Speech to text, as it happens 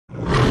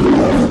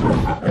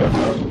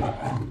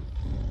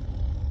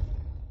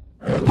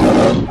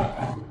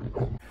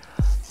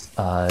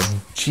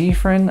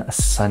Gfriend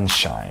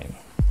Sunshine.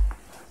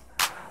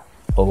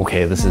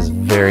 Okay, this is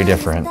very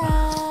different.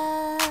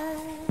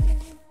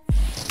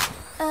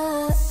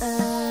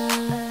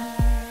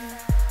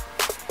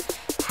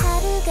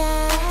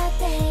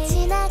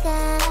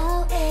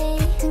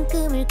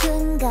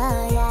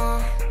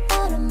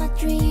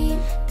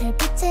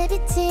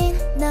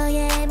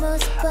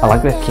 I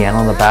like the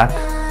piano in the back,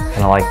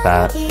 and I like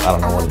that, I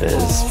don't know what it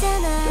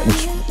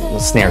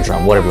is, snare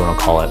drum, whatever you want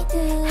to call it.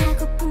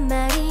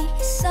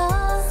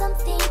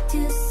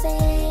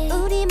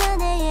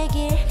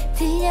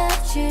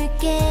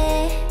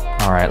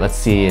 Alright, let's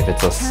see if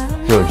it's a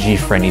real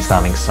Gfriend-y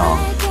sounding song.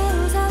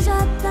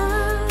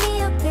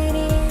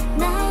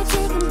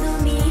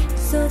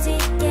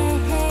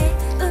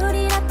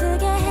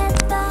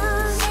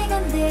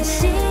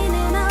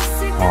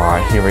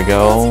 Alright, here we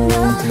go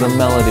to the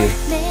melody.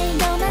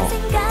 Oh.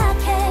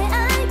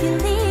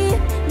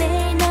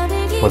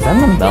 Was that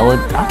the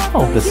melody? I don't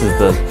know if this is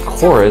the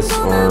chorus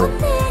or...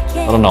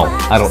 I don't know.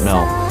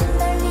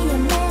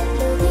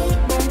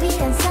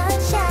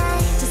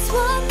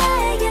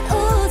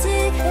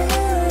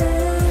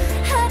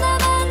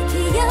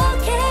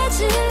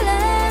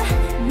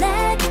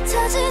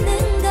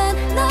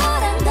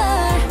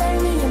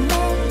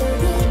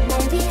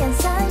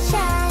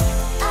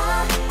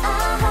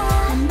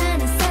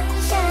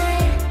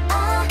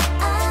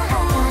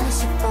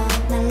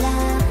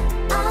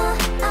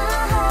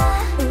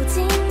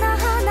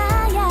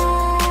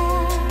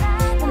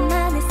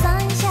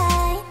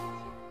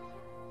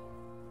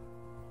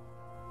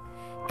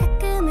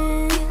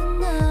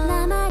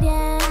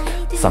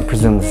 So I'm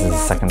presuming this is the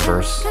second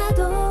verse.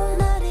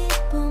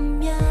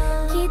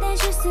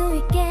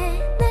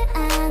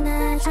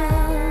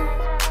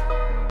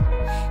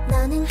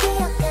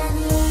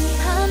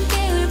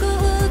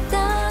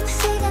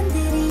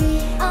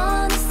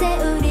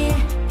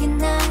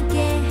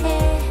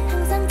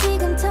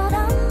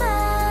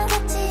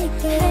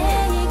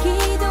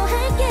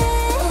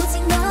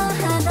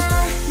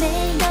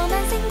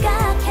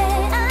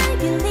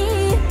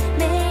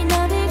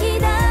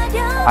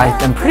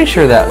 I'm pretty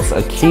sure that's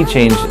a key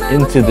change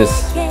into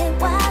this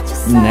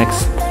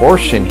next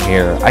portion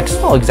here. I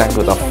just don't know exactly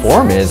what the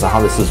form is, how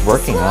this is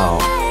working out.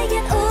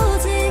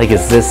 Like,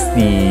 is this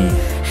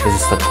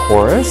the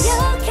chorus?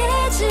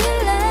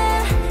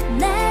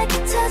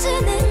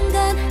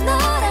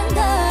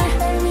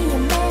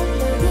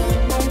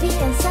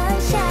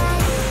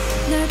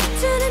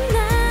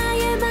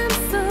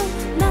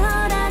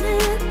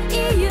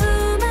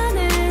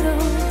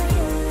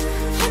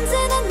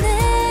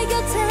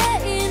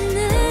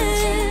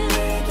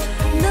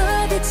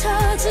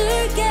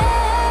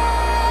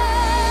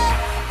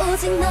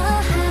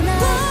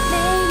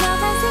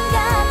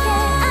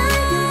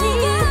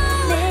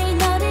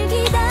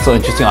 So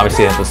interesting,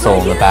 obviously, it has the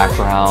soul in the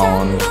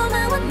background.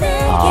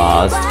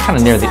 It's kind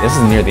of this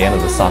is near the end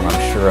of the song,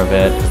 I'm sure of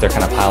it, because they're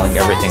kind of piling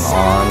everything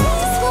on.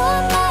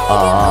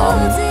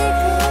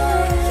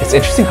 It's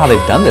interesting how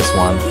they've done this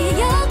one.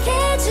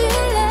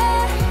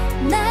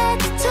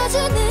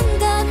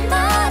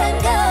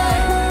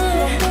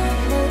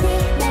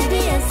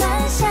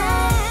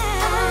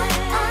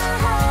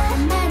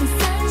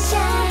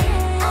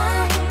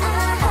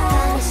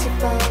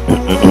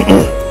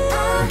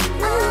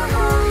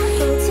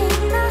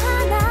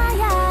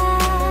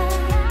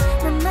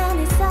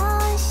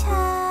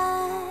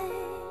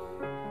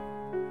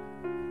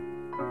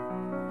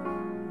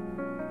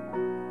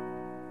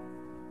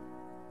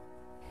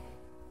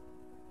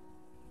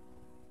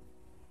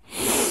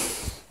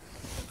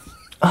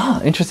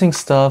 Interesting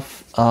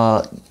stuff.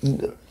 I'll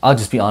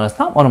just be honest,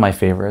 not one of my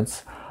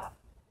favorites.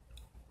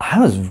 I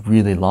was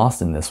really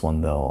lost in this one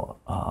though.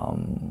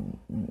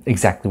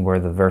 Exactly where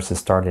the verses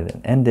started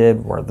and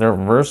ended, where their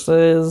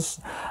verses,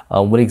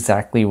 what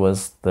exactly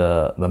was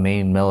the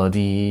main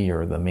melody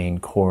or the main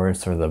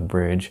chorus or the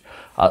bridge.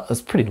 I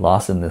was pretty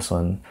lost in this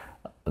one.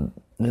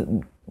 I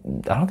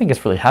don't think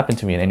it's really happened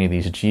to me in any of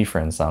these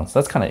Gfriend songs. So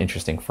that's kind of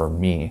interesting for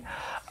me.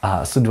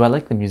 So do I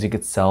like the music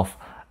itself?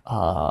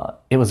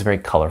 It was very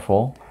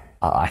colorful.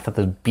 I thought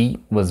the beat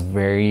was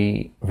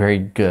very, very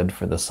good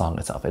for the song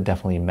itself. It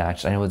definitely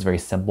matched. I know it's very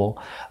simple,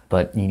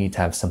 but you need to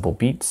have simple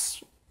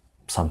beats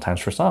sometimes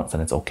for songs,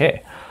 and it's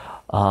okay.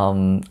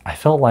 I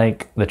felt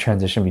like the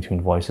transition between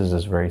voices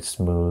is very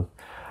smooth.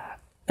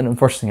 And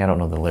unfortunately, I don't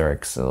know the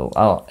lyrics, so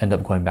I'll end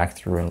up going back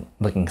through and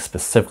looking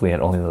specifically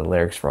at only the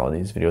lyrics for all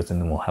these videos, and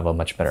then we'll have a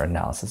much better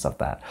analysis of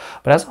that.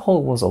 But as a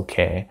whole, it was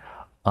okay.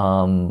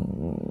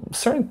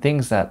 Certain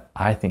things that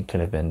I think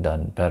could have been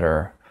done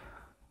better.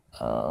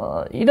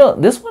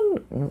 This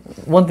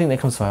one thing that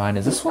comes to my mind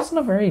is this wasn't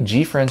a very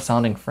Gfriend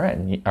sounding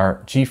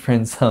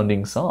Gfriend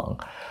sounding song.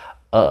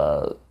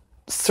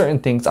 Certain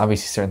things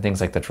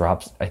like the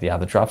drops,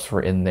 the drops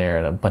were in there,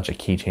 and a bunch of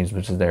key changes,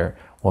 which is there,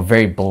 well,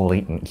 very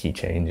blatant key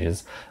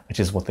changes, which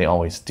is what they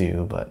always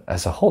do. But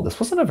as a whole, this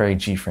wasn't a very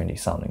Gfriend-y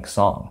sounding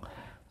song.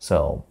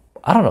 So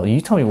I don't know.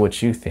 You tell me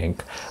what you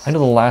think. I know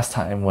the last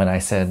time when I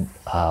said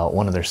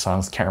one of their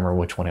songs, can't remember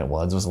which one it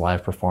was a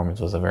live performance,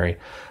 was a very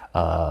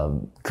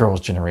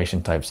girls'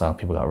 generation type song.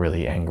 People got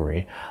really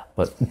angry.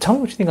 But tell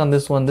me what you think on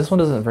this one. This one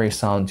doesn't very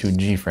sound too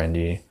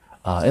Gfriendy.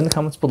 In the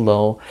comments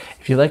below.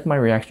 If you like my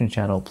reaction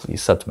channel,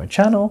 please sub to my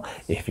channel.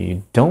 If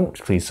you don't,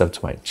 please sub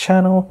to my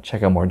channel.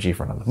 Check out more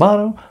Gfriend on the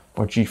bottom,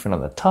 more Gfriend on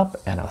the top,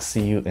 and I'll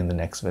see you in the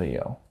next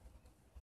video.